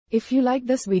If you like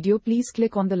this video, please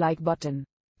click on the like button.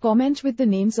 Comment with the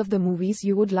names of the movies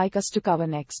you would like us to cover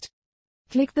next.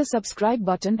 Click the subscribe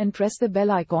button and press the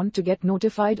bell icon to get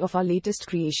notified of our latest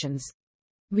creations.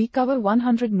 We cover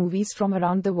 100 movies from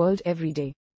around the world every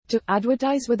day. To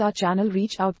advertise with our channel,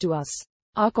 reach out to us.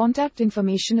 Our contact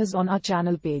information is on our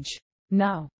channel page.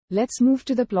 Now, let's move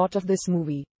to the plot of this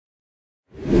movie.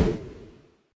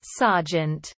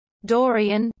 Sergeant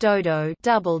Dorian Dodo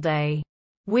Doubleday,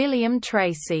 William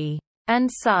Tracy, and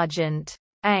Sergeant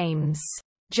Ames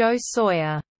Joe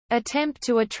Sawyer attempt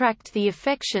to attract the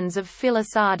affections of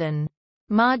Phyllis Arden,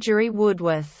 Marjorie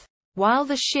Woodworth, while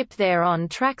the ship they're on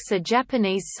tracks a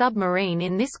Japanese submarine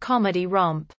in this comedy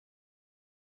romp.